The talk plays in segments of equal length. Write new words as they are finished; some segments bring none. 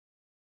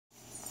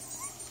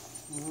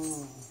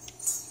Mm.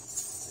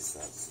 Take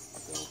that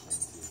bell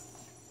thing too.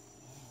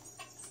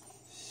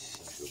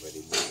 Go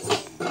ready to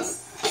move.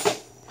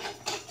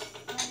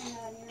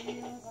 Your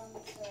meal's on the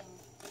stove.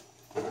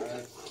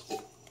 Alright.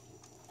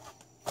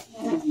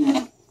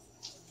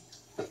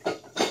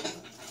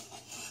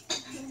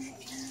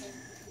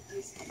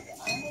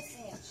 I'm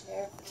missing a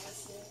chair for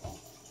this table.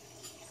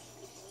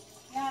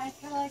 Yeah, I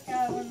feel like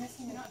we're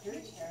missing the two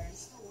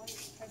chairs.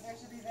 Because there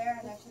should be there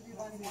and there should be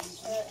one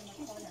extra in the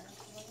corner.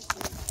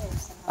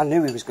 I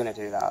knew he was going to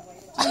do that.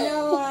 Do you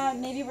know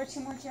maybe where 2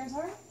 more chairs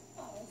are?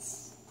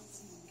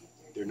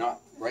 They're not,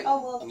 right?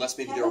 Oh, well, unless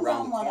maybe they're Kevin's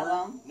around on the one of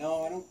corner. them.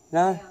 No, I don't.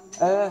 No?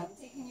 I'm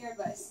taking your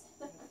advice.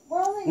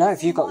 No,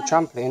 if you got the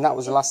trampoline, that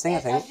was the last thing, I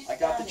think. I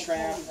got the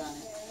tram.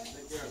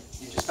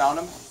 You just found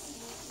them?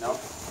 No?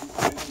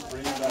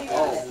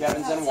 Oh,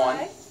 Kevin's in one.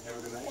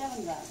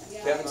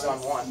 Kevin's on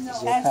one.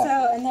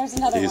 And there's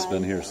another one. He's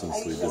been here since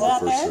we did Is the that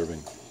first there?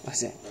 serving.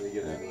 That's it.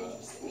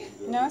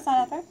 No, it's not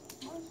out there.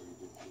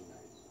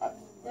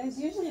 There's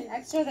usually an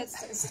extra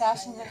that's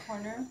stashed in the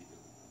corner.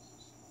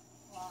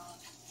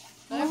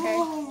 Okay.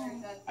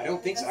 I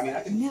don't think so. I mean,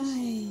 I can.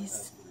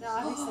 Nice. No,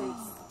 obviously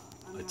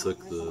I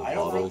took the I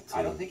bottle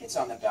don't think it's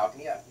on the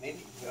balcony. Yeah,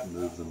 maybe. to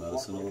move the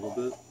medicine a little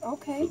bit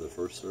Okay. for the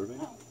first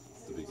serving at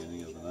the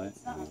beginning of the night,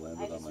 and he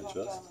landed on my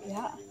chest,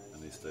 Yeah.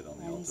 and he stayed on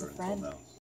the And he's a altar until friend. now.